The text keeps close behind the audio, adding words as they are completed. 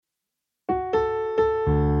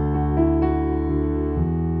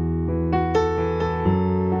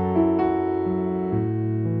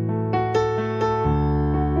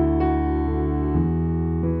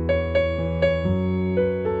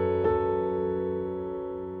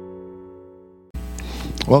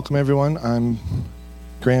Welcome, everyone. I'm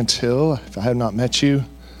Grant Hill. If I have not met you,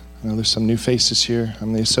 I know there's some new faces here.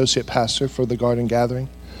 I'm the associate pastor for the Garden Gathering,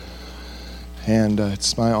 and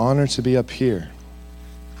it's my honor to be up here.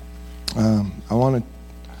 I want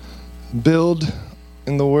to build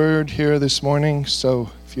in the Word here this morning, so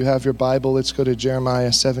if you have your Bible, let's go to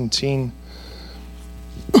Jeremiah 17.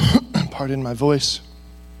 Pardon my voice.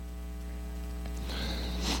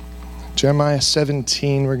 Jeremiah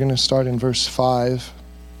 17, we're going to start in verse 5.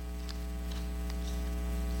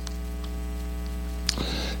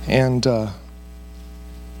 And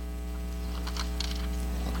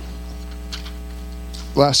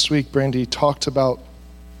last week, Brandy talked about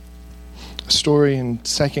a story in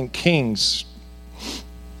 2 Kings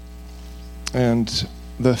and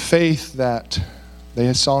the faith that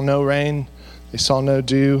they saw no rain, they saw no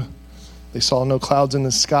dew, they saw no clouds in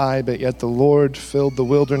the sky, but yet the Lord filled the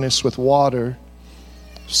wilderness with water,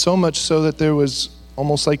 so much so that there was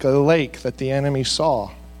almost like a lake that the enemy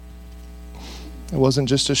saw. It wasn't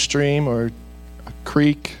just a stream or a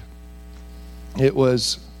creek. It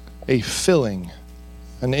was a filling,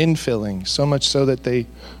 an infilling, so much so that they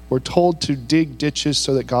were told to dig ditches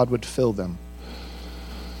so that God would fill them.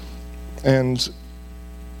 And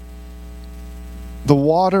the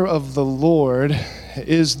water of the Lord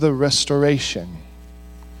is the restoration.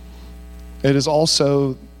 It is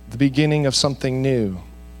also the beginning of something new.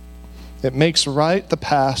 It makes right the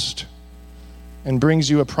past and brings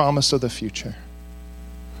you a promise of the future.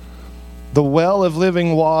 The well of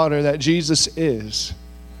living water that Jesus is,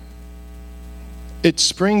 it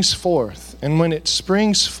springs forth. And when it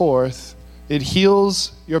springs forth, it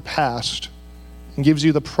heals your past and gives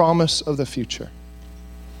you the promise of the future.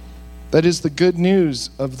 That is the good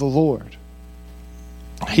news of the Lord.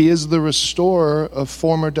 He is the restorer of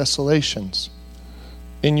former desolations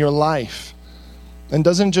in your life, and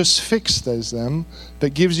doesn't just fix them,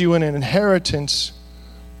 but gives you an inheritance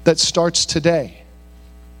that starts today.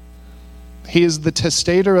 He is the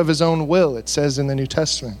testator of his own will, it says in the New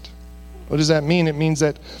Testament. What does that mean? It means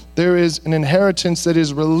that there is an inheritance that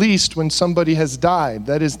is released when somebody has died.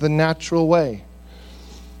 That is the natural way.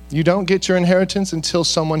 You don't get your inheritance until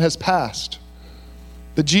someone has passed.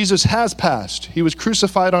 But Jesus has passed. He was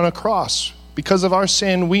crucified on a cross. Because of our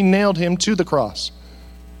sin, we nailed him to the cross.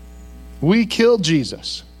 We killed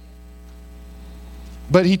Jesus.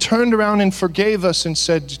 But he turned around and forgave us and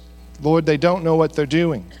said, Lord, they don't know what they're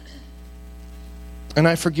doing. And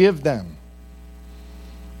I forgive them.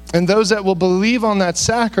 And those that will believe on that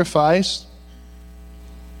sacrifice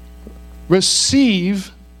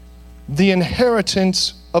receive the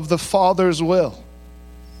inheritance of the Father's will.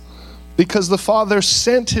 Because the Father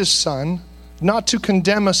sent his Son not to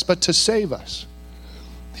condemn us, but to save us.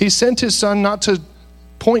 He sent his Son not to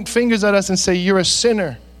point fingers at us and say, you're a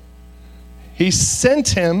sinner. He sent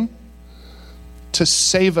him to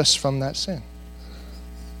save us from that sin.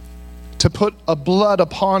 To put a blood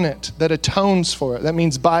upon it that atones for it. That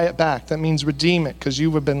means buy it back. That means redeem it, because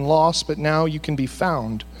you have been lost, but now you can be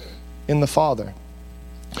found in the Father.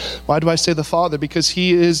 Why do I say the Father? Because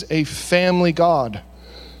he is a family God.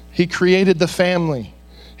 He created the family.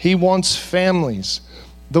 He wants families.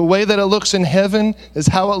 The way that it looks in heaven is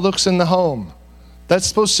how it looks in the home. That's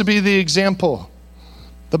supposed to be the example.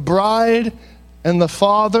 The bride and the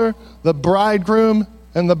father, the bridegroom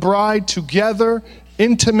and the bride together.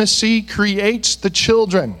 Intimacy creates the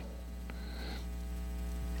children.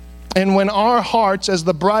 And when our hearts as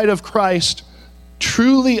the bride of Christ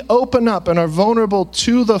truly open up and are vulnerable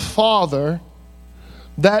to the Father,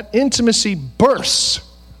 that intimacy bursts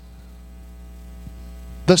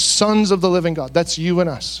the sons of the living God. That's you and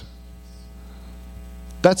us.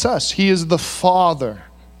 That's us. He is the Father.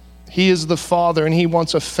 He is the Father, and he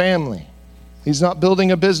wants a family. He's not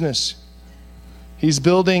building a business. He's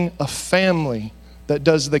building a family that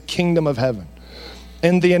does the kingdom of heaven.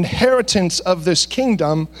 And the inheritance of this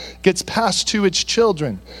kingdom gets passed to its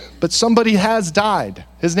children. But somebody has died.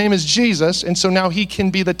 His name is Jesus, and so now he can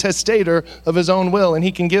be the testator of his own will, and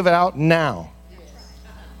he can give it out now.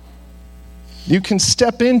 You can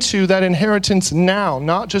step into that inheritance now,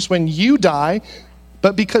 not just when you die,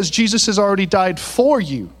 but because Jesus has already died for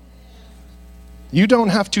you. You don't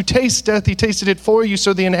have to taste death. He tasted it for you,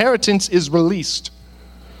 so the inheritance is released.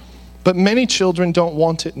 But many children don't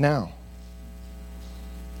want it now.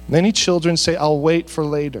 Many children say, I'll wait for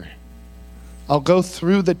later. I'll go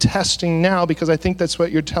through the testing now because I think that's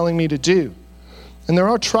what you're telling me to do. And there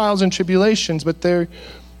are trials and tribulations, but they're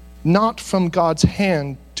not from God's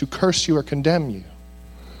hand to curse you or condemn you.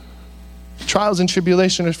 Trials and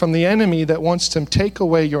tribulation are from the enemy that wants to take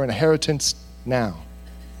away your inheritance now.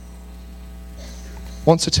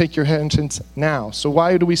 wants to take your inheritance now. So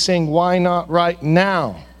why do we sing, why not right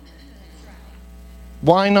now?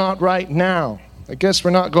 Why not right now? I guess we're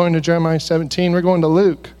not going to Jeremiah 17, we're going to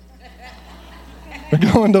Luke.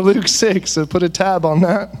 We're going to Luke 6, so put a tab on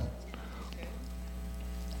that.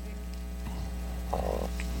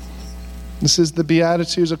 This is the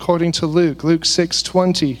Beatitudes according to Luke, Luke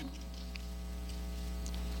 6:20.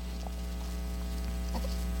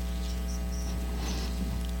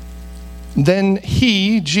 Then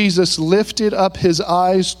he, Jesus, lifted up his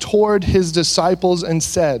eyes toward his disciples and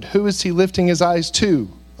said, who is he lifting his eyes to?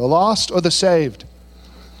 The lost or the saved?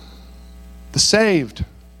 The saved.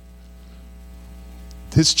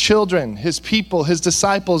 His children, his people, his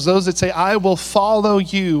disciples, those that say, I will follow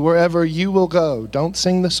you wherever you will go. Don't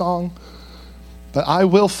sing the song, but I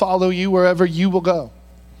will follow you wherever you will go.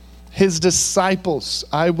 His disciples,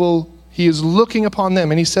 he is looking upon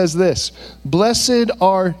them and he says this, blessed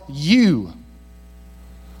are you,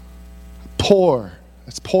 poor.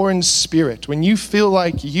 It's poor in spirit. When you feel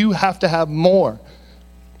like you have to have more,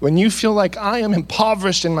 when you feel like I am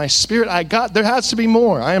impoverished in my spirit, there has to be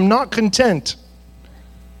more. I am not content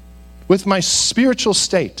with my spiritual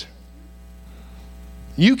state.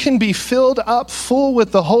 You can be filled up full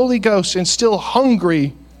with the Holy Ghost and still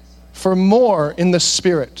hungry for more in the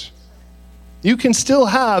Spirit. You can still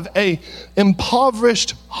have a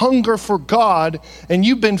impoverished hunger for God and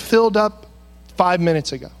you've been filled up 5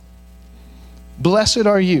 minutes ago. Blessed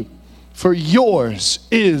are you, for yours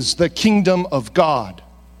is the kingdom of God,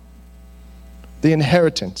 the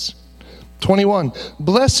inheritance. 21,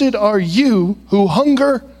 blessed are you who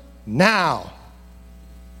hunger now.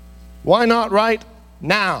 Why not right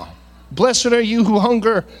now? Blessed are you who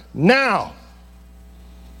hunger now.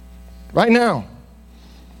 Right now.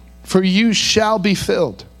 For you shall be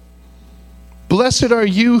filled. Blessed are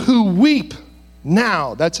you who weep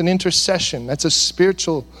now. That's an intercession. That's a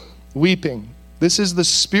spiritual weeping. This is the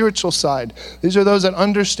spiritual side. These are those that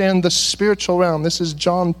understand the spiritual realm. This is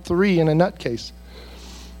John 3 in a nutcase.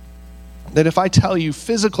 That if I tell you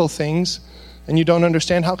physical things and you don't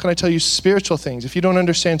understand, how can I tell you spiritual things? If you don't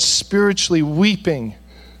understand spiritually weeping,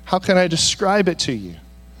 how can I describe it to you?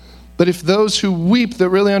 But if those who weep that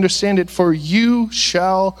really understand it, for you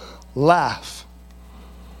shall laugh.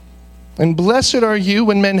 And blessed are you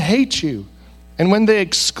when men hate you and when they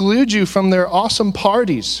exclude you from their awesome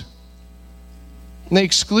parties. And they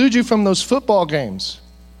exclude you from those football games.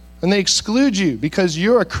 And they exclude you because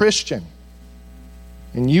you're a Christian.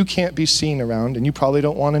 And you can't be seen around, and you probably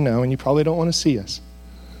don't want to know, and you probably don't want to see us.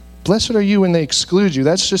 Blessed are you when they exclude you.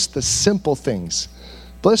 That's just the simple things.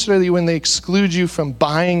 Blessed are you when they exclude you from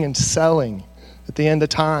buying and selling at the end of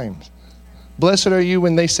times. Blessed are you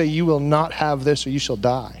when they say you will not have this or you shall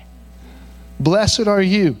die. Blessed are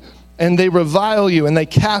you. And they revile you and they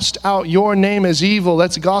cast out your name as evil.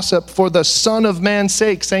 That's gossip for the Son of Man's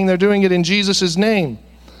sake, saying they're doing it in Jesus' name.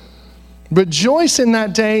 Rejoice in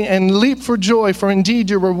that day and leap for joy, for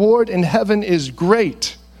indeed your reward in heaven is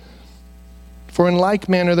great. For in like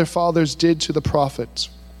manner their fathers did to the prophets.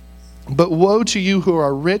 But woe to you who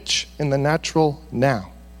are rich in the natural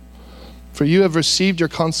now, for you have received your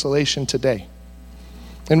consolation today.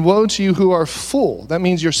 And woe to you who are full. That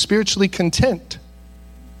means you're spiritually content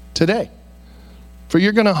today, for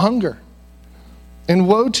you're going to hunger. And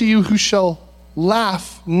woe to you who shall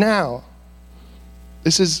laugh now.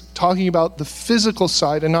 This is talking about the physical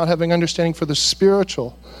side and not having understanding for the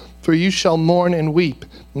spiritual. For you shall mourn and weep.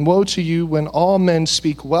 And woe to you when all men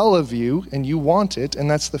speak well of you and you want it, and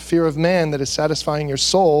that's the fear of man that is satisfying your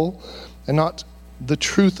soul and not the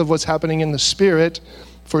truth of what's happening in the spirit.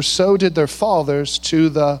 For so did their fathers to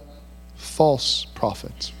the false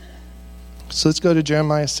prophets. So let's go to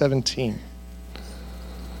Jeremiah 17.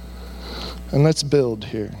 And let's build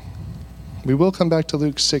here. We will come back to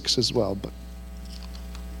Luke 6 as well, but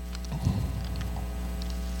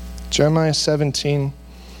Jeremiah 17,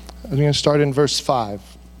 I'm going to start in verse 5.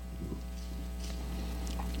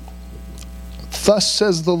 Thus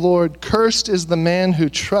says the Lord, cursed is the man who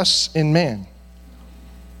trusts in man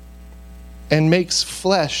and makes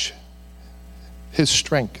flesh his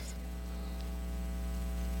strength,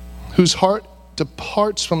 whose heart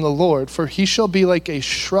departs from the Lord, for he shall be like a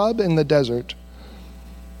shrub in the desert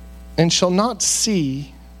and shall not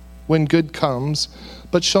see when good comes,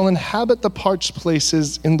 but shall inhabit the parched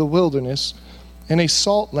places in the wilderness, in a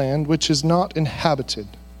salt land which is not inhabited.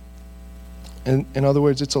 In other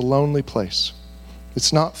words, it's a lonely place.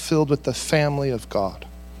 It's not filled with the family of God.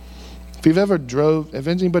 If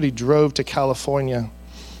anybody drove to California,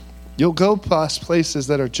 you'll go past places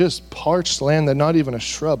that are just parched land that not even a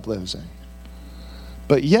shrub lives in.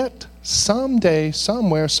 But yet, someday,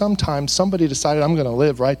 somewhere, sometime, somebody decided, I'm going to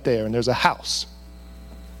live right there. And there's a house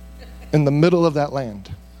in the middle of that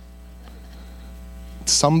land.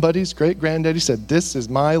 Somebody's great-granddaddy said, this is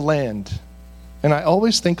my land. And I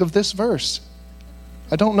always think of this verse.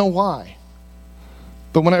 I don't know why.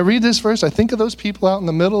 But when I read this verse, I think of those people out in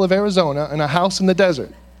the middle of Arizona in a house in the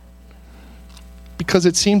desert. Because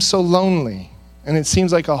it seems so lonely. And it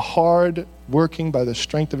seems like a hard working by the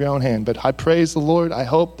strength of your own hand. But I praise the Lord. I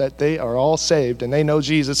hope that they are all saved and they know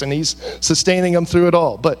Jesus and he's sustaining them through it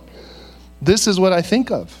all. But this is what I think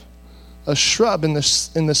of. A shrub in the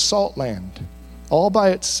salt land, all by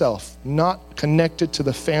itself, not connected to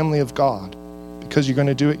the family of God, because you're going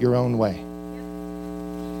to do it your own way.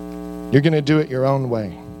 You're going to do it your own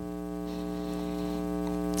way.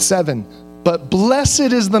 7, but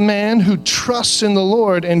blessed is the man who trusts in the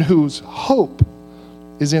Lord and whose hope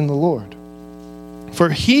is in the Lord. For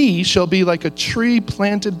he shall be like a tree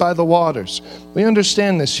planted by the waters. We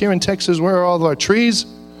understand this. Here in Texas, where are all our trees?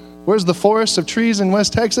 Where's the forest of trees in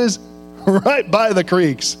West Texas? Right by the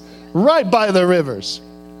creeks, right by the rivers.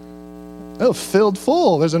 Oh, filled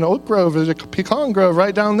full. There's an oak grove, there's a pecan grove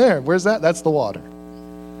right down there. Where's that? That's the water.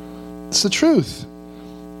 It's the truth.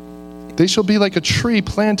 They shall be like a tree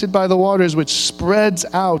planted by the waters, which spreads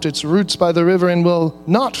out its roots by the river and will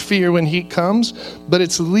not fear when heat comes, but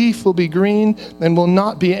its leaf will be green and will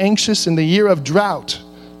not be anxious in the year of drought,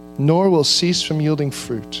 nor will cease from yielding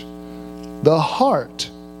fruit. The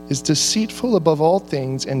heart is deceitful above all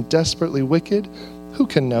things and desperately wicked. Who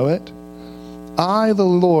can know it? I, the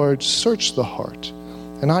Lord, search the heart,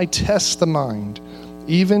 and I test the mind,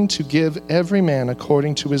 even to give every man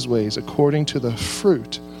according to his ways, according to the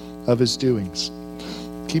fruit of his doings.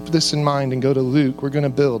 Keep this in mind and go to Luke. We're going to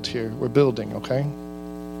build here. We're building, okay?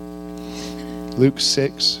 Luke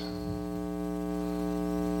 6.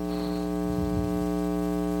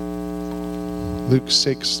 Luke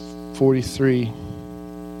 6:43.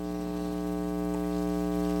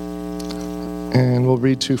 And we'll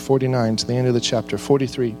read to 49, to the end of the chapter.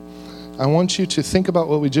 43. I want you to think about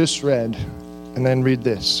what we just read and then read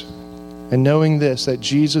this. And knowing this, that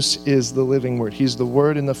Jesus is the living word. He's the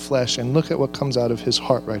word in the flesh. And look at what comes out of his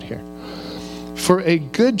heart right here. For a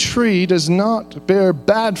good tree does not bear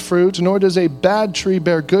bad fruit, nor does a bad tree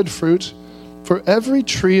bear good fruit. For every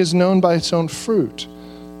tree is known by its own fruit.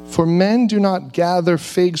 For men do not gather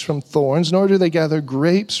figs from thorns, nor do they gather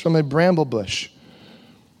grapes from a bramble bush.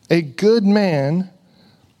 A good man,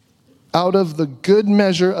 out of the good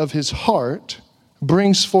measure of his heart,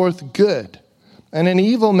 brings forth good. And an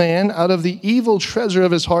evil man, out of the evil treasure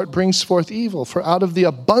of his heart, brings forth evil. For out of the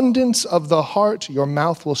abundance of the heart, your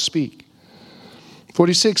mouth will speak.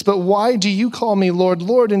 46, but why do you call me Lord,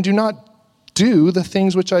 Lord, and do not do the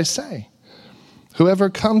things which I say? Whoever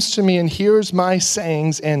comes to me and hears my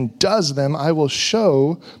sayings and does them, I will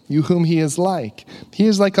show you whom he is like. He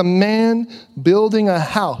is like a man building a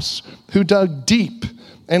house who dug deep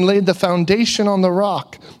and laid the foundation on the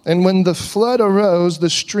rock. And when the flood arose, the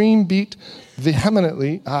stream beat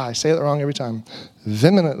vehemently, I say it wrong every time,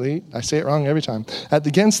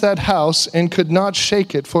 against that house and could not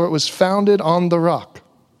shake it, for it was founded on the rock.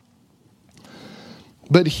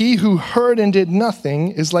 But he who heard and did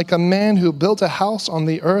nothing is like a man who built a house on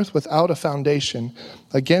the earth without a foundation,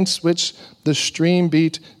 against which the stream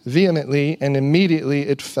beat vehemently, and immediately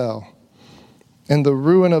it fell. And the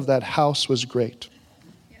ruin of that house was great.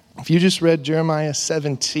 If you just read Jeremiah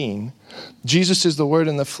 17, Jesus is the word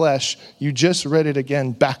in the flesh, you just read it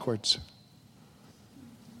again backwards.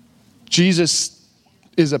 Jesus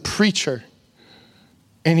is a preacher,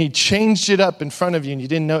 and he changed it up in front of you, and you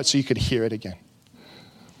didn't know it, so you could hear it again.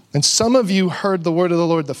 And some of you heard the word of the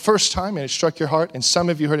Lord the first time, and it struck your heart, and some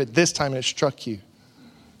of you heard it this time, and it struck you.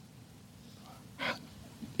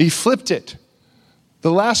 He flipped it.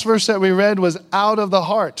 The last verse that we read was out of the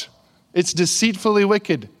heart. It's deceitfully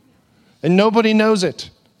wicked, and nobody knows it.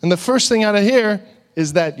 And the first thing out of here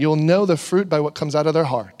is that you'll know the fruit by what comes out of their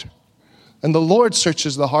heart. And the Lord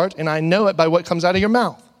searches the heart, and I know it by what comes out of your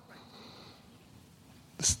mouth.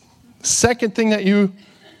 The second thing that you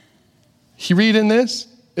read in this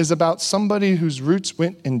is about somebody whose roots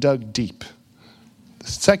went and dug deep. The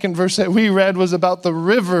second verse that we read was about the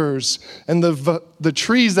rivers and the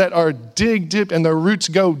trees that are dig deep, and their roots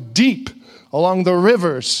go deep along the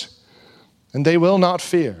rivers, and they will not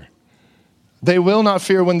fear. They will not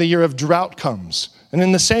fear when the year of drought comes. And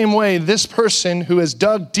in the same way, this person who has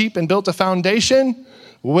dug deep and built a foundation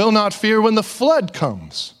will not fear when the flood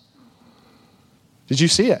comes. Did you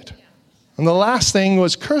see it? And the last thing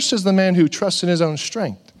was, cursed is the man who trusts in his own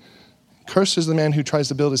strength. Cursed is the man who tries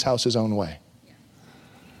to build his house his own way.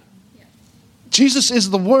 Jesus is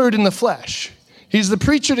the word in the flesh. He's the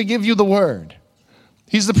preacher to give you the word.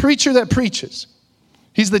 He's the preacher that preaches.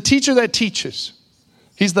 He's the teacher that teaches.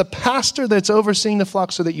 He's the pastor that's overseeing the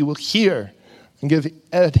flock so that you will hear and give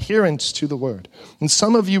adherence to the word. And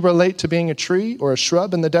some of you relate to being a tree or a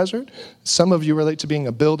shrub in the desert. Some of you relate to being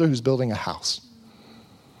a builder who's building a house.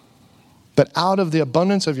 But out of the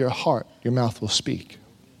abundance of your heart, your mouth will speak.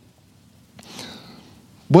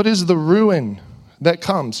 What is the ruin that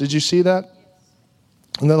comes? Did you see that?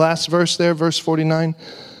 In the last verse there, verse 49.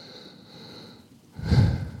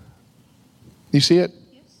 You see it?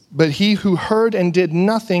 Yes. But he who heard and did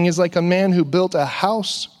nothing is like a man who built a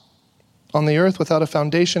house on the earth without a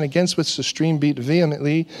foundation, against which the stream beat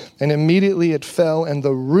vehemently, and immediately it fell, and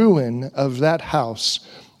the ruin of that house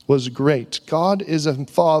was great. God is a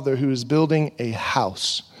father who is building a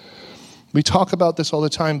house. We talk about this all the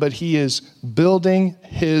time, but he is building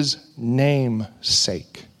his name's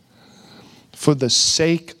sake. For the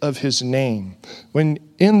sake of his name. When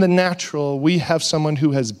in the natural, we have someone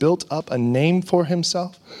who has built up a name for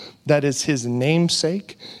himself, that is his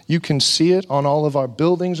namesake. You can see it on all of our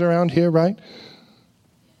buildings around here, right?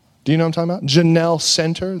 Do you know what I'm talking about? Janelle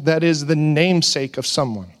Center, that is the namesake of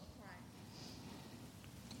someone.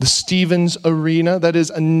 The Stevens Arena, that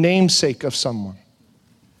is a namesake of someone,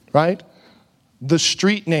 right? The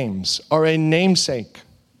street names are a namesake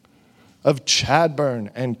of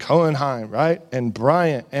Chadburn and Cohenheim, right? And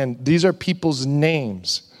Bryant, and these are people's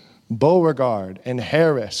names. Beauregard and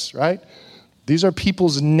Harris, right? These are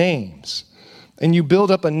people's names. And you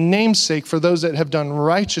build up a namesake for those that have done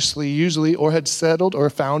righteously usually, or had settled or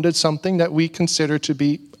founded something that we consider to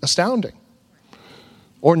be astounding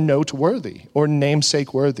or noteworthy or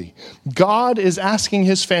namesake worthy. God is asking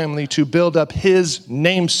his family to build up his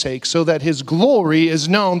namesake so that his glory is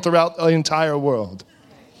known throughout the entire world.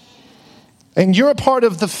 And you're a part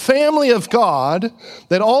of the family of God,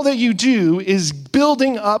 that all that you do is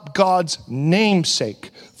building up God's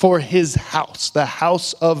namesake for his house, the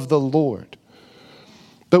house of the Lord.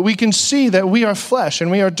 But we can see that we are flesh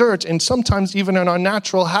and we are dirt, and sometimes even in our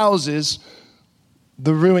natural houses,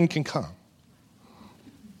 the ruin can come.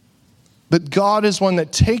 But God is one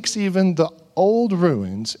that takes even the old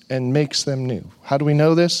ruins and makes them new. How do we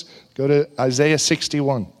know this? Go to Isaiah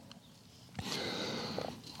 61.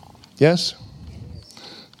 Yes?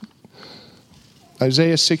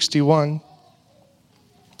 Isaiah 61.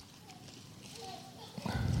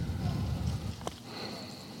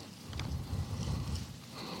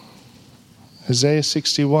 Isaiah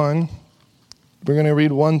 61. We're going to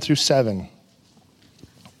read 1 through 7.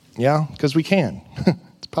 Yeah? Because we can.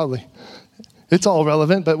 It's all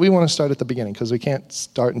relevant, but we want to start at the beginning because we can't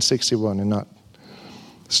start in 61 and not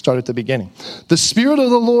start at the beginning. The Spirit of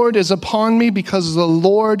the Lord is upon me because the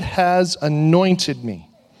Lord has anointed me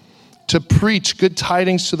to preach good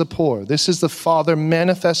tidings to the poor. This is the Father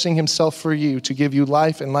manifesting himself for you to give you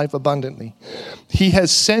life and life abundantly. He has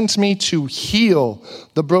sent me to heal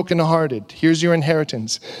the brokenhearted. Here's your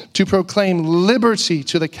inheritance. To proclaim liberty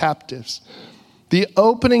to the captives, the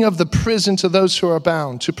opening of the prison to those who are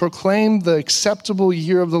bound, to proclaim the acceptable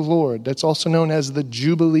year of the Lord. That's also known as the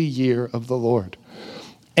Jubilee year of the Lord.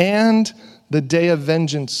 And the day of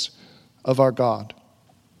vengeance of our God.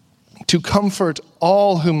 To comfort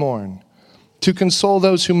all who mourn, to console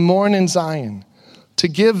those who mourn in Zion, to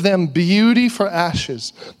give them beauty for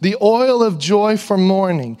ashes, the oil of joy for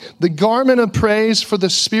mourning, the garment of praise for the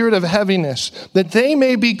spirit of heaviness, that they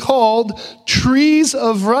may be called trees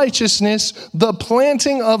of righteousness, the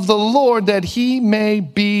planting of the Lord, that he may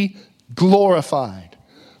be glorified.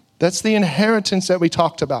 That's the inheritance that we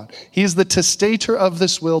talked about. He is the testator of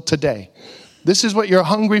this will today. This is what you're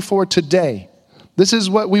hungry for today. This is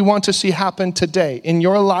what we want to see happen today in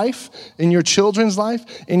your life, in your children's life,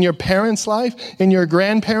 in your parents' life, in your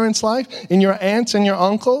grandparents' life, in your aunts and your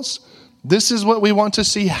uncles. This is what we want to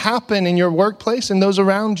see happen in your workplace and those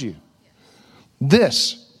around you.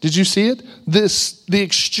 This, did you see it? The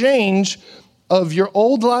exchange of your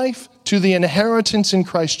old life to the inheritance in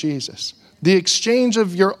Christ Jesus. The exchange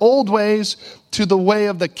of your old ways to the way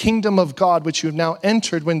of the kingdom of God, which you have now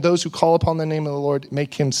entered when those who call upon the name of the Lord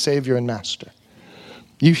make him Savior and Master.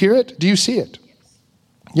 You hear it? Do you see it?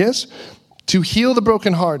 Yes? To heal the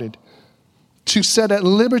brokenhearted, to set at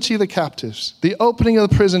liberty the captives, the opening of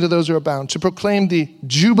the prison to those who are bound, to proclaim the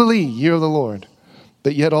Jubilee year of the Lord,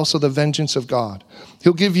 but yet also the vengeance of God.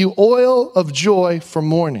 He'll give you oil of joy for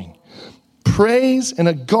mourning, praise and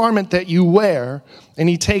a garment that you wear, and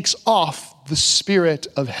he takes off the spirit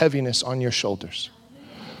of heaviness on your shoulders.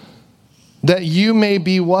 That you may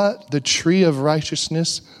be what? The tree of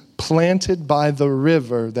righteousness, planted by the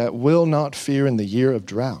river that will not fear in the year of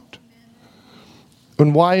drought.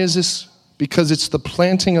 And why is this? Because it's the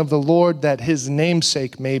planting of the Lord that his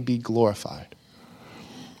namesake may be glorified.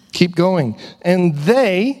 Keep going. And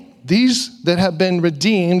these that have been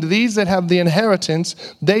redeemed, these that have the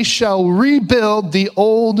inheritance, they shall rebuild the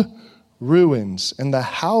old ruins. And the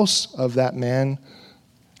house of that man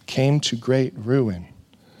came to great ruin.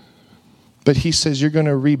 But he says, you're going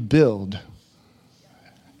to rebuild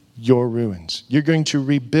your ruins. You're going to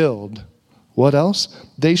rebuild. What else?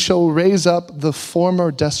 They shall raise up the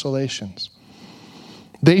former desolations.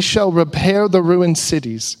 They shall repair the ruined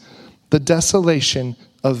cities, the desolation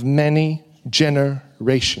of many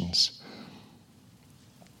generations.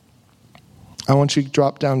 I want you to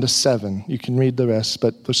drop down to 7. You can read the rest,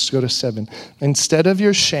 but let's go to 7. Instead of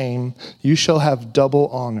your shame, you shall have double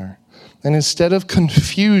honor. And instead of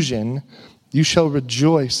confusion, you shall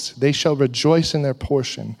rejoice. They shall rejoice in their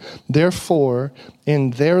portion. Therefore,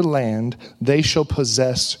 in their land, they shall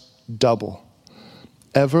possess double.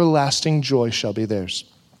 Everlasting joy shall be theirs.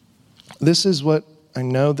 This is what I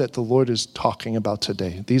know that the Lord is talking about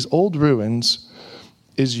today. These old ruins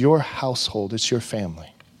is your household. It's your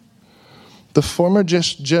family. The former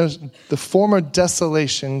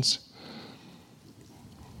desolations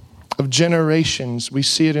of generations, we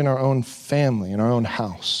see it in our own family, in our own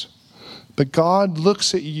house. But God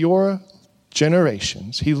looks at your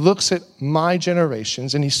generations. He looks at my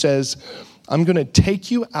generations and he says, I'm going to take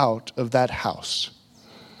you out of that house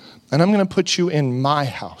and I'm going to put you in my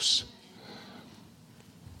house.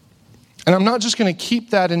 And I'm not just going to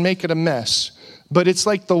keep that and make it a mess, but it's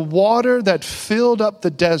like the water that filled up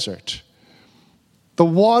the desert, the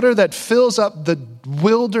water that fills up the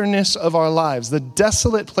wilderness of our lives, the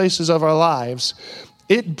desolate places of our lives.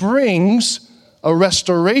 It brings a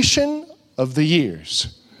restoration of the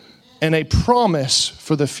years and a promise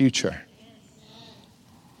for the future.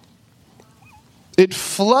 It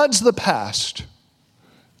floods the past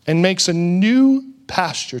and makes a new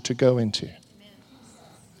pasture to go into.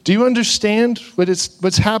 Do you understand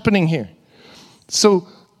what's happening here? So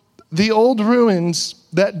the old ruins,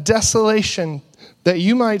 that desolation that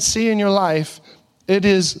you might see in your life, it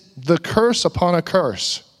is the curse upon a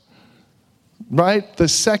curse. Right? The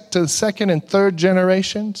second and third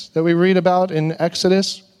generations that we read about in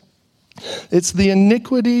Exodus. It's the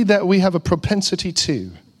iniquity that we have a propensity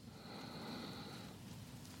to.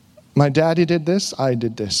 My daddy did this, I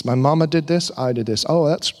did this. My mama did this, I did this. Oh,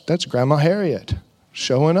 that's Grandma Harriet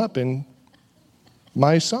showing up in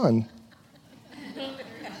my son.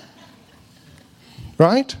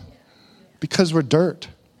 Right? Because we're dirt.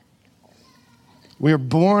 We are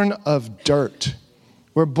born of dirt.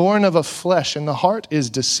 We're born of a flesh, and the heart is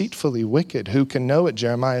deceitfully wicked. Who can know it?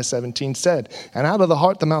 Jeremiah 17 said. And out of the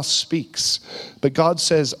heart, the mouth speaks. But God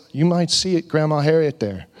says, you might see it, Grandma Harriet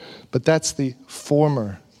there, but that's the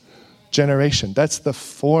former generation. That's the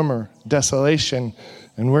former desolation.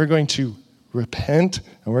 And we're going to repent,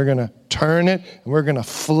 and we're going to turn it, and we're going to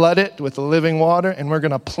flood it with the living water, and we're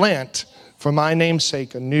going to plant, for my name's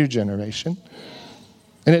sake, a new generation.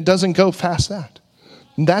 And it doesn't go past that.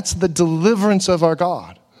 That's the deliverance of our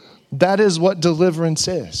God. That is what deliverance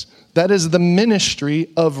is. That is the ministry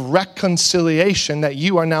of reconciliation that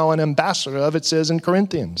you are now an ambassador of, it says in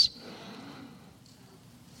Corinthians.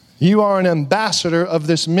 You are an ambassador of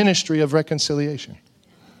this ministry of reconciliation.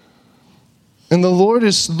 And the Lord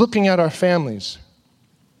is looking at our families.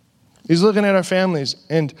 He's looking at our families,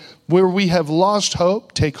 and where we have lost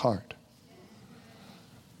hope, take heart.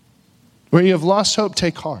 Where you have lost hope,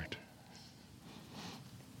 take heart.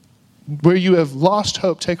 Where you have lost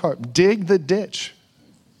hope, take heart. Dig the ditch.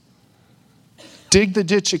 Dig the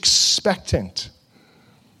ditch expectant.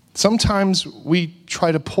 Sometimes we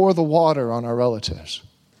try to pour the water on our relatives.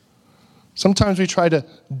 Sometimes we try to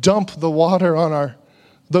dump the water on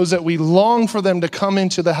those that we long for them to come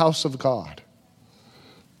into the house of God.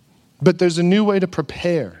 But there's a new way to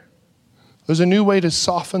prepare. There's a new way to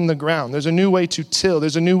soften the ground. There's a new way to till.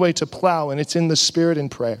 There's a new way to plow, and it's in the Spirit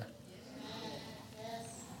and prayer.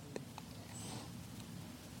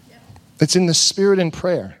 It's in the Spirit and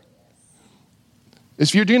prayer.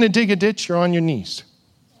 If you're going to dig a ditch, you're on your knees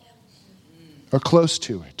or close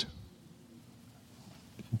to it.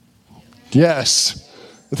 Yes,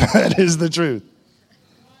 that is the truth.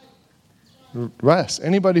 Rest.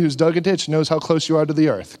 Anybody who's dug a ditch knows how close you are to the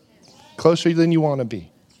earth. Closer than you want to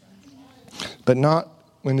be. But not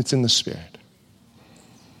when it's in the Spirit.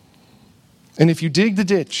 And if you dig the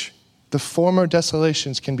ditch, the former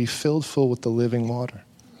desolations can be filled full with the living water.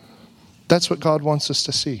 That's what God wants us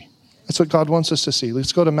to see. That's what God wants us to see.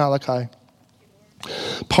 Let's go to Malachi.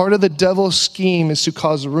 Part of the devil's scheme is to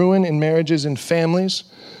cause ruin in marriages and families.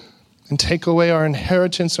 and take away our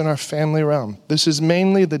inheritance in our family realm. This is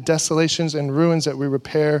mainly the desolations and ruins that we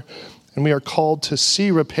repair, and we are called to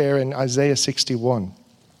see repair in Isaiah 61.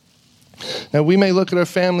 Now, we may look at our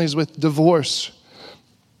families with divorce,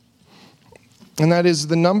 and that is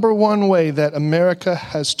the number one way that America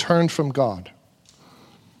has turned from God.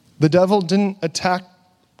 The devil didn't attack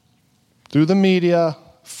through the media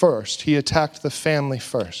first. He attacked the family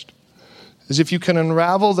first. As if you can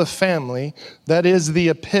unravel the family, that is the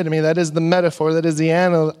epitome, that is the metaphor, that is the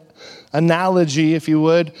analogy, if you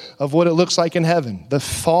would, of what it looks like in heaven. The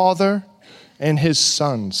Father and his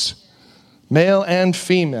sons, male and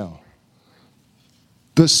female.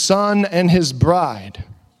 The Son and his bride.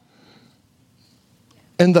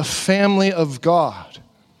 And the family of God.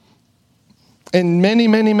 And many,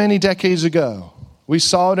 many, many decades ago, we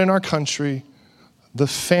saw it in our country. The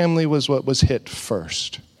family was what was hit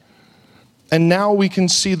first. And now we can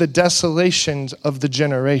see the desolations of the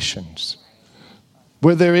generations,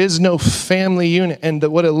 where there is no family unit. And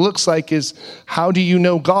what it looks like is, how do you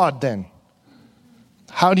know God then?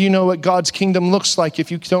 How do you know what God's kingdom looks like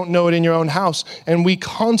if you don't know it in your own house? And we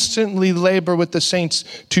constantly labor with the saints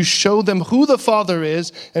to show them who the Father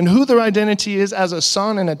is and who their identity is as a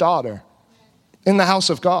son and a daughter in the house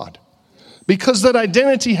of God. Because that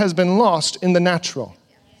identity has been lost in the natural.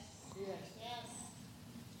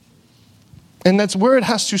 And that's where it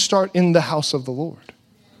has to start, in the house of the Lord.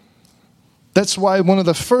 That's why one of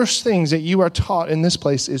the first things that you are taught in this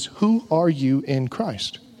place is, who are you in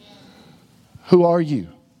Christ? Who are you?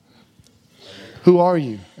 Who are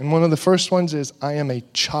you? And one of the first ones is, I am a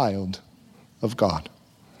child of God.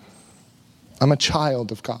 I'm a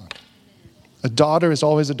child of God. A daughter is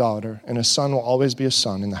always a daughter, and a son will always be a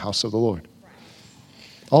son in the house of the Lord.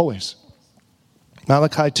 Always.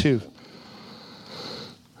 Malachi 2.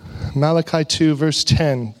 Malachi 2, verse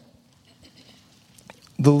 10.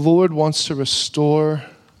 The Lord wants to restore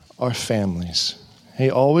our families. He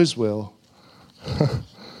always will.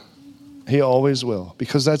 He always will.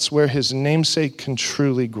 Because that's where his namesake can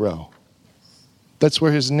truly grow. That's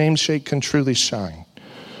where his namesake can truly shine.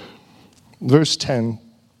 Verse 10.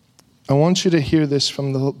 I want you to hear this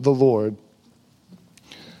from the Lord.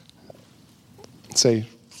 Say,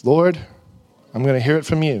 Lord, I'm going to hear it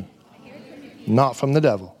from you, not from the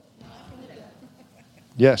devil.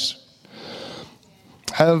 Yes.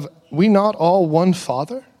 Have we not all one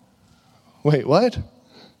Father? Wait, what?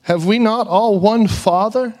 Have we not all one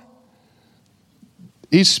Father?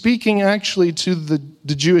 He's speaking actually to the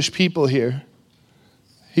Jewish people here.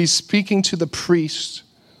 He's speaking to the priests,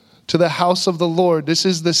 to the house of the Lord. This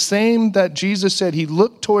is the same that Jesus said. He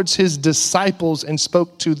looked towards his disciples and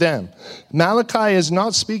spoke to them. Malachi is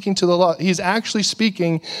not speaking to the law. He's actually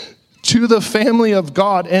speaking to the family of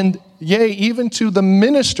God, and yea, even to the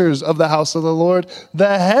ministers of the house of the Lord,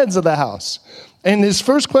 the heads of the house. And his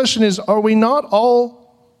first question is, are we not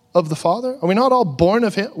all of the Father? Are we not all born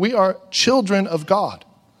of him? We are children of God.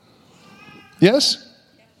 Yes?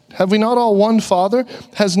 Have we not all one Father?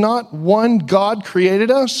 Has not one God created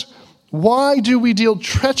us? Why do we deal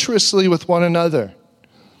treacherously with one another?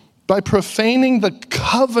 By profaning the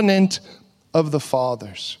covenant of the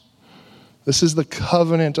fathers. This is the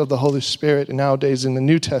covenant of the Holy Spirit nowadays in the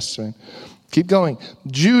New Testament. Keep going.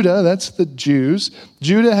 Judah, that's the Jews.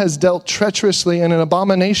 Judah has dealt treacherously, and an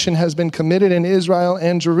abomination has been committed in Israel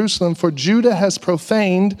and Jerusalem, for Judah has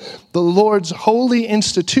profaned the Lord's holy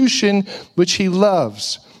institution, which he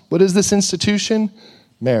loves. What is this institution?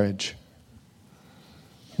 Marriage.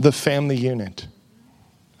 The family unit.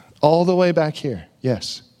 All the way back here,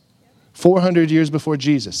 yes. 400 years before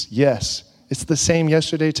Jesus, yes. It's the same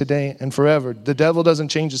yesterday, today, and forever. The devil doesn't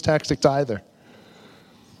change his tactics either.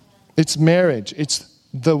 It's marriage. It's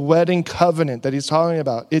the wedding covenant that he's talking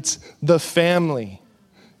about. It's the family.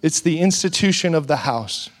 It's the institution of the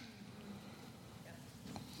house.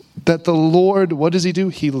 That the Lord, what does he do?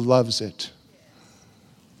 He loves it.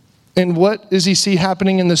 And what does he see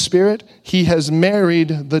happening in the Spirit? He has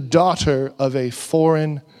married the daughter of a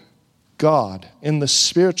foreign God. In the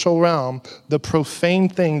spiritual realm, the profane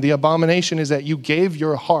thing, the abomination is that you gave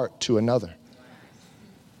your heart to another.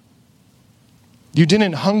 You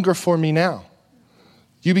didn't hunger for me now.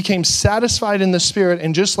 You became satisfied in the Spirit,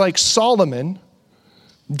 and just like Solomon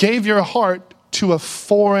gave your heart to a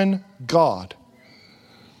foreign God.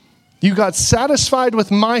 You got satisfied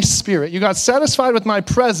with my Spirit. You got satisfied with my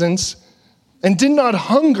presence and did not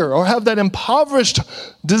hunger or have that impoverished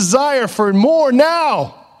desire for more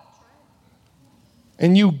now.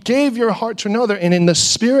 And you gave your heart to another. And in the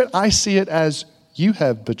Spirit, I see it as, you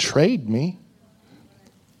have betrayed me.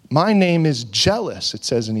 My name is jealous, it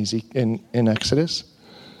says in Exodus.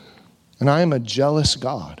 And I am a jealous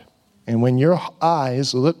God. And when your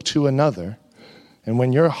eyes look to another, and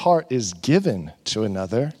when your heart is given to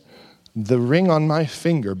another, the ring on my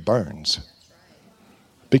finger burns.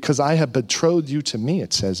 Because I have betrothed you to me,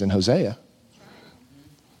 it says in Hosea.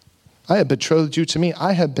 I have betrothed you to me.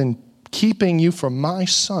 I have been keeping you for my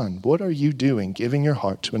son. What are you doing, giving your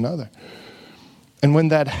heart to another? And when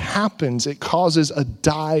that happens, it causes a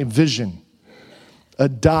division,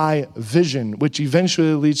 which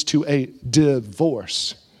eventually leads to a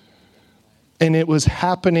divorce. And it was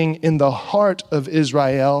happening in the heart of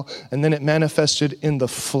Israel, and then it manifested in the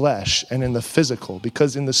flesh and in the physical,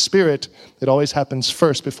 because in the spirit, it always happens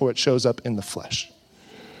first before it shows up in the flesh.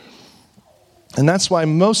 And that's why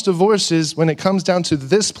most divorces, when it comes down to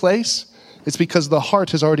this place, it's because the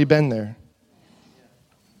heart has already been there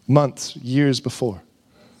months, years before.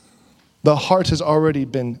 The heart has already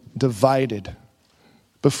been divided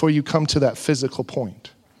before you come to that physical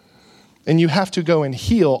point. And you have to go and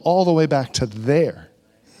heal all the way back to there.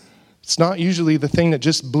 It's not usually the thing that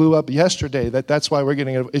just blew up yesterday, that's why we're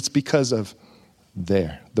getting it. It's because of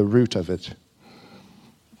there, the root of it.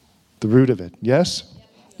 The root of it. Yes?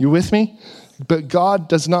 You with me? But God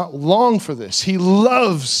does not long for this. He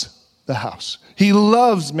loves the house. He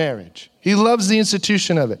loves marriage. He loves the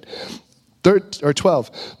institution of it.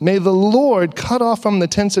 12. May the Lord cut off from the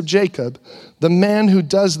tents of Jacob the man who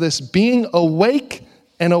does this, being awake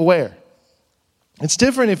and aware. It's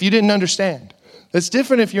different if you didn't understand. It's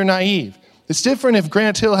different if you're naive. It's different if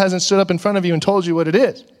Grant Hill hasn't stood up in front of you and told you what it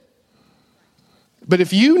is. But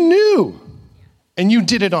if you knew and you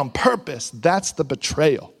did it on purpose, that's the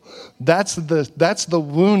betrayal. That's the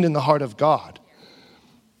wound in the heart of God.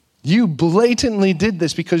 You blatantly did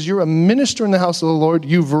this because you're a minister in the house of the Lord.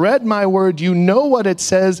 You've read my word. You know what it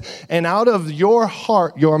says. And out of your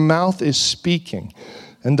heart, your mouth is speaking.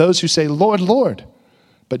 And those who say, Lord, Lord,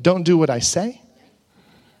 but don't do what I say.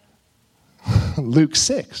 Luke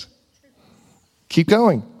 6. Keep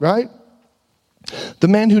going, right? The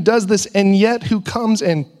man who does this and yet who comes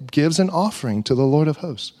and gives an offering to the Lord of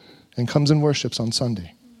hosts and comes and worships on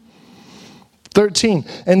Sunday. 13,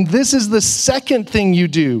 and this is the second thing you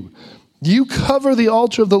do. You cover the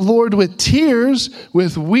altar of the Lord with tears,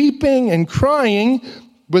 with weeping and crying,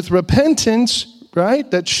 with repentance, right?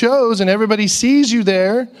 That shows and everybody sees you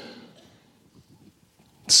there.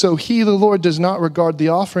 So he, the Lord, does not regard the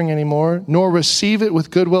offering anymore, nor receive it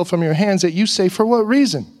with goodwill from your hands, that you say, for what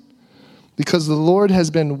reason? Because the Lord has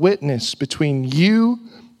been witness between you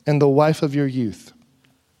and the wife of your youth.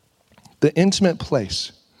 The intimate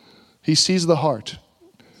place. He sees the heart.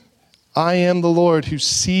 I am the Lord who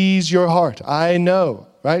sees your heart. I know,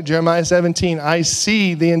 right? Jeremiah 17, I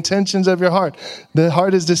see the intentions of your heart. The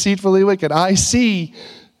heart is deceitfully wicked. I see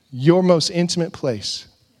your most intimate place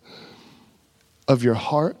of your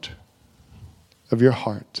heart,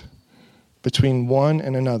 between one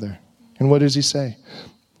and another. And what does he say?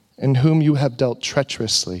 In whom you have dealt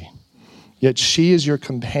treacherously. Yet she is your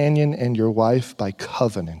companion and your wife by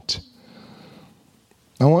covenant.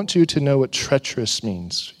 I want you to know what treacherous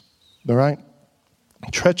means, all right?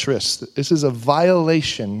 Treacherous, this is a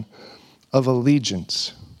violation of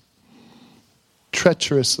allegiance.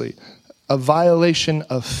 Treacherously, a violation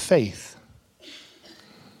of faith.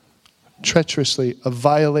 Treacherously, a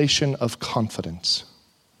violation of confidence.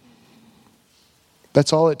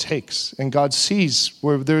 That's all it takes. And God sees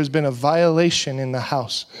where there has been a violation in the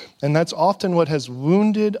house. And that's often what has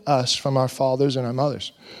wounded us from our fathers and our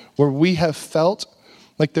mothers, where we have felt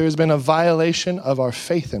like there has been a violation of our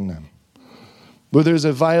faith in them, where there's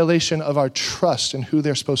a violation of our trust in who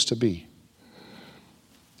they're supposed to be.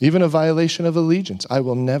 Even a violation of allegiance. I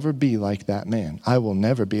will never be like that man. I will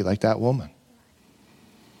never be like that woman.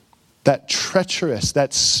 That treacherous,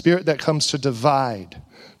 that spirit that comes to divide.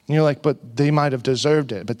 And you're like, but they might have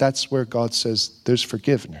deserved it. But that's where God says there's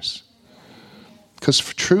forgiveness. Because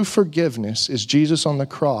true forgiveness is Jesus on the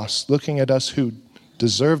cross looking at us who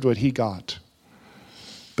deserved what he got,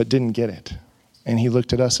 but didn't get it. And he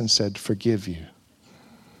looked at us and said, forgive you.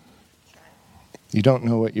 You don't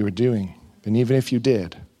know what you were doing. And even if you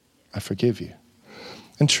did, I forgive you.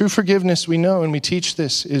 And true forgiveness, we know, and we teach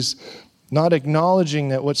this, is not acknowledging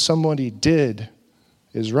that what somebody did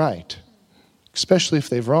is right, especially if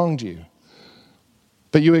they've wronged you.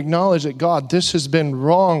 But you acknowledge that, God, this has been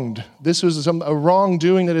wronged. This was a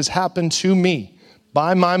wrongdoing that has happened to me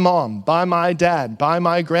by my mom, by my dad, by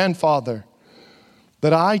my grandfather.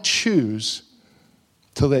 That I choose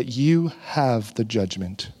to let you have the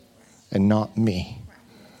judgment and not me.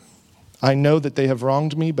 I know that they have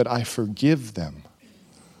wronged me, but I forgive them.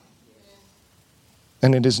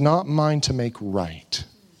 And it is not mine to make right,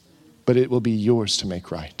 but it will be yours to make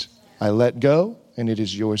right. I let go, and it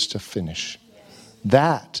is yours to finish.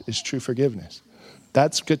 That is true forgiveness.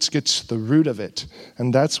 That gets to the root of it.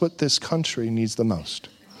 And that's what this country needs the most.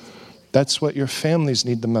 That's what your families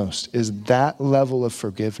need the most, is that level of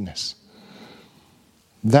forgiveness.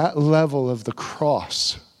 That level of the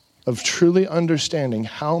cross, of truly understanding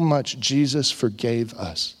how much Jesus forgave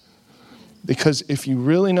us. Because if you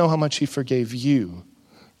really know how much he forgave you,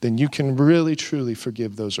 then you can really, truly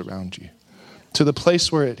forgive those around you. To the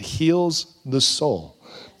place where it heals the soul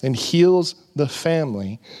and heals the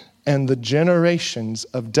family, and the generations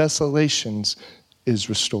of desolations is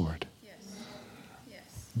restored. Yes. Yes.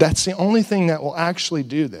 That's the only thing that will actually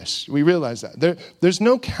do this. We realize that. There's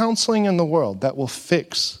no counseling in the world that will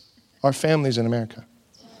fix our families in America.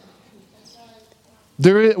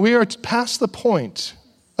 We are past the point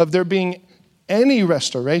of there being any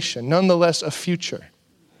restoration, nonetheless a future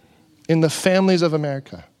in the families of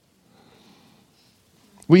America.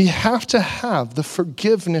 We have to have the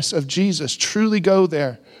forgiveness of Jesus truly go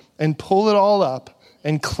there and pull it all up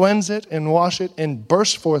and cleanse it and wash it and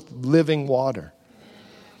burst forth living water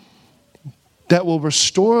that will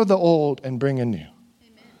restore the old and bring a new.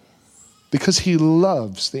 Because he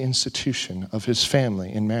loves the institution of his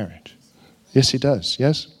family in marriage. Yes, he does.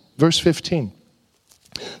 Yes? Verse 15.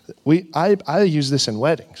 I use this in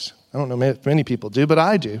weddings. I don't know if many people do, but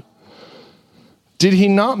I do. Did he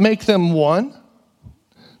not make them one,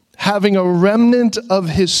 having a remnant of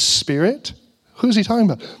his spirit? Who's he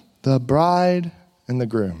talking about? The bride and the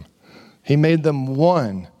groom. He made them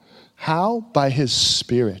one. How? By his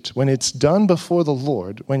spirit. When it's done before the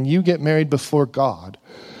Lord, when you get married before God,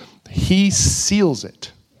 he seals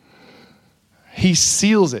it. He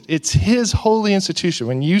seals it. It's his holy institution.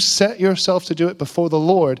 When you set yourself to do it before the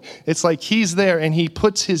Lord, it's like he's there and he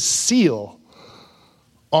puts his seal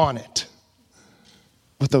on it.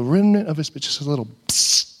 With a remnant of his, just a little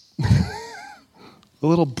a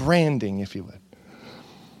little branding, if you would.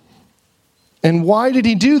 And why did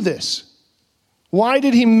he do this? Why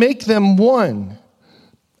did he make them one?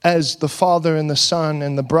 As the Father and the Son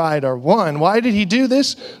and the bride are one. Why did he do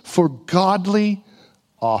this? For godly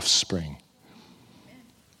offspring.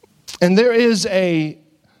 And there is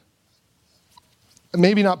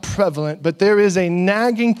maybe not prevalent, but there is a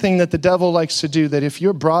nagging thing that the devil likes to do, that if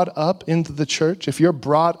you're brought up into the church, if you're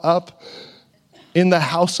brought up in the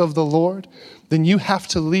house of the Lord, then you have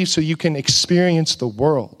to leave so you can experience the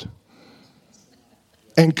world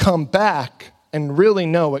and come back and really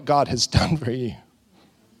know what God has done for you.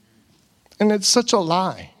 And it's such a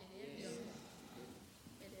lie.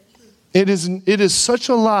 It is such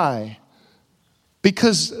a lie,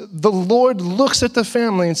 because the Lord looks at the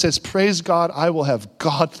family and says, praise God, I will have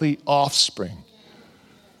godly offspring.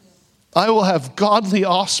 I will have godly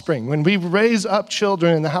offspring when we raise up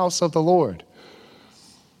children in the house of the Lord.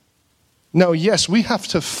 No, yes, we have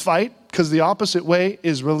to fight, because the opposite way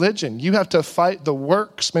is religion. You have to fight the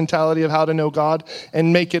works mentality of how to know God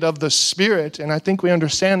and make it of the Spirit. And I think we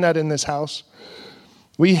understand that in this house.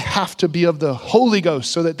 We have to be of the Holy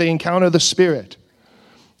Ghost so that they encounter the Spirit.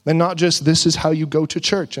 And not just, this is how you go to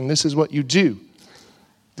church and this is what you do.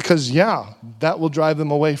 Because, that will drive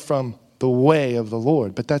them away from the way of the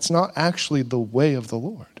Lord. But that's not actually the way of the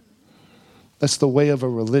Lord. That's the way of a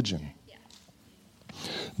religion.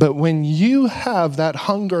 But when you have that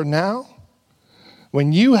hunger now,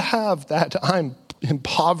 when you have that I'm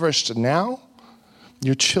impoverished now,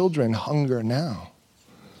 your children hunger now.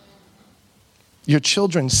 Your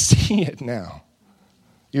children see it now.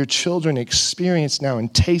 Your children experience now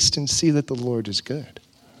and taste and see that the Lord is good.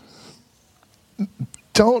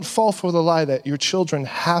 Don't fall for the lie that your children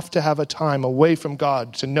have to have a time away from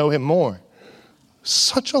God to know him more.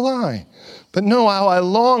 Such a lie. But no, how I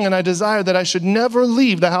long and I desire that I should never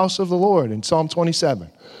leave the house of the Lord in Psalm 27.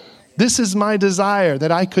 This is my desire,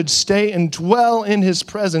 that I could stay and dwell in his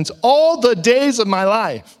presence all the days of my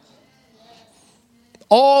life.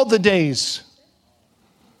 All the days.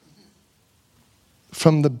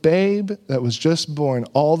 From the babe that was just born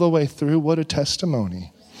all the way through, what a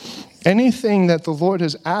testimony. Anything that the Lord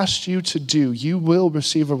has asked you to do, you will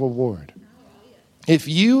receive a reward.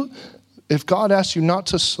 If God asks you not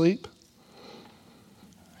to sleep,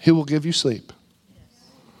 he will give you sleep.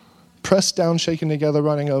 Pressed down, shaken together,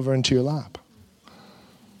 running over into your lap.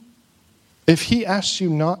 If he asks you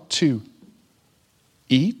not to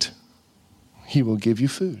eat, he will give you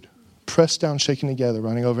food. Pressed down, shaken together,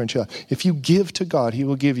 running over into your lap. If you give to God, he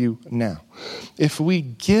will give you now. If we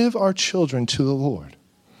give our children to the Lord,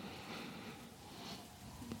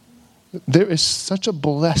 there is such a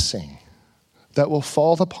blessing that will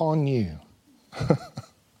fall upon you.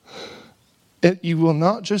 You will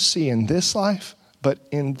not just see in this life, but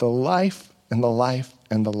in the life and the life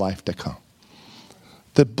and the life to come.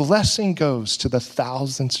 The blessing goes to the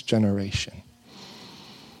 1000th generation.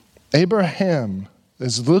 Abraham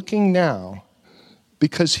is looking now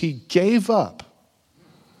because he gave up.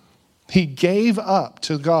 He gave up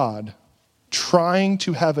to God trying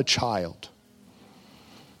to have a child.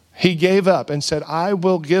 He gave up and said, I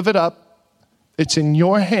will give it up. It's in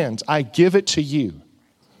your hands. I give it to you.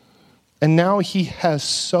 And now he has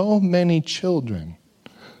so many children.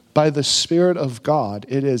 By the Spirit of God,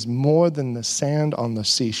 it is more than the sand on the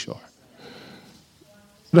seashore.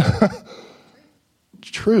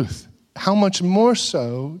 Truth. How much more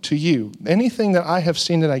so to you? Anything that I have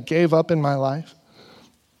seen that I gave up in my life,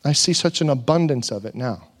 I see such an abundance of it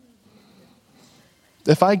now.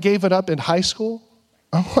 If I gave it up in high school,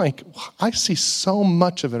 I'm like, I see so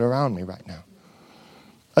much of it around me right now.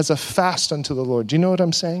 As a fast unto the Lord. Do you know what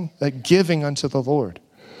I'm saying? That giving unto the Lord.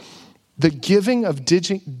 The giving of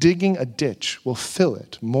digging a ditch will fill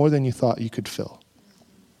it more than you thought you could fill.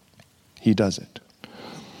 He does it.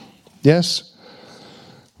 Yes?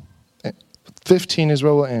 15 is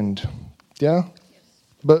where we'll end. Yeah?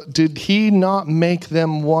 But did he not make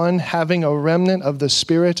them one, having a remnant of the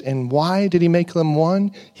Spirit? And why did he make them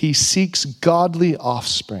one? He seeks godly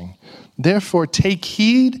offspring. Therefore, take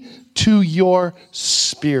heed to your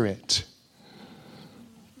spirit,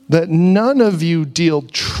 that none of you deal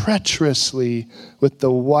treacherously with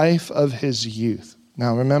the wife of his youth.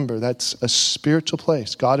 Now remember, that's a spiritual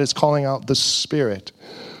place. God is calling out the Spirit,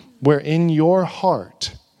 where in your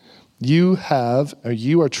heart you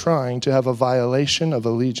are trying to have a violation of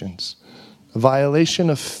allegiance, a violation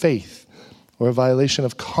of faith, or a violation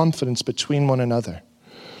of confidence between one another.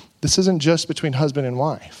 This isn't just between husband and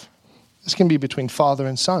wife. This can be between father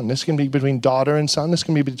and son. This can be between daughter and son. This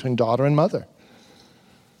can be between daughter and mother.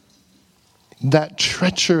 That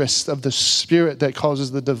treacherous of the spirit that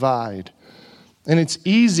causes the divide. And it's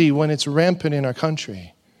easy when it's rampant in our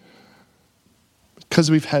country.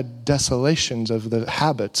 Because we've had desolations of the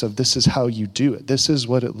habits of this is how you do it. This is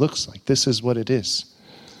what it looks like. This is what it is.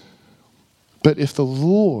 But if the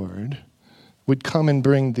Lord would come and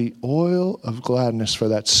bring the oil of gladness for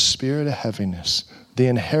that spirit of heaviness, the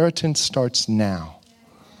inheritance starts now.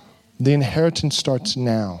 The inheritance starts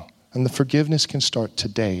now. And the forgiveness can start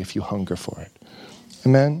today if you hunger for it.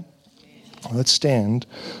 Amen? Let's stand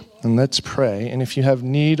and let's pray. And if you have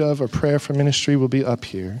need of or prayer for ministry, we'll be up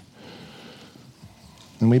here.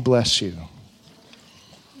 And we bless you.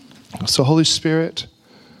 So Holy Spirit,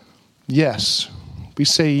 yes, we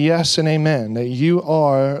say yes and amen, that you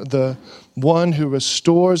are the one who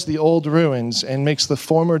restores the old ruins and makes the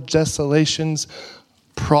former desolations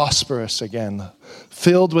prosperous again,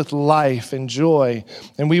 filled with life and joy.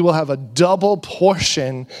 And we will have a double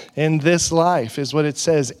portion in this life, is what it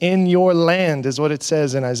says. In your land is what it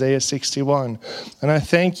says in Isaiah 61. And I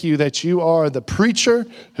thank you that you are the preacher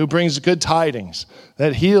who brings good tidings,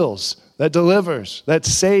 that heals, that delivers, that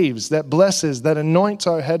saves, that blesses, that anoints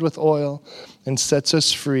our head with oil and sets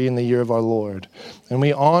us free in the year of our Lord. And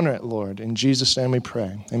we honor it, Lord. In Jesus' name we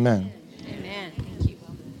pray. Amen. Amen. Thank you.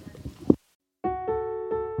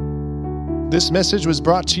 This message was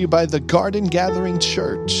brought to you by the Garden Gathering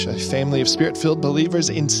Church, a family of Spirit-filled believers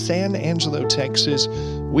in San Angelo, Texas.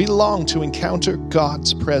 We long to encounter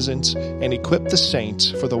God's presence and equip the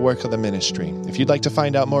saints for the work of the ministry. If you'd like to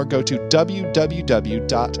find out more, go to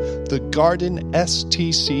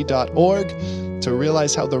www.thegardenstc.org to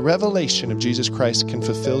realize how the revelation of Jesus Christ can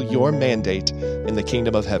fulfill your mandate in the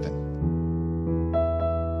kingdom of heaven.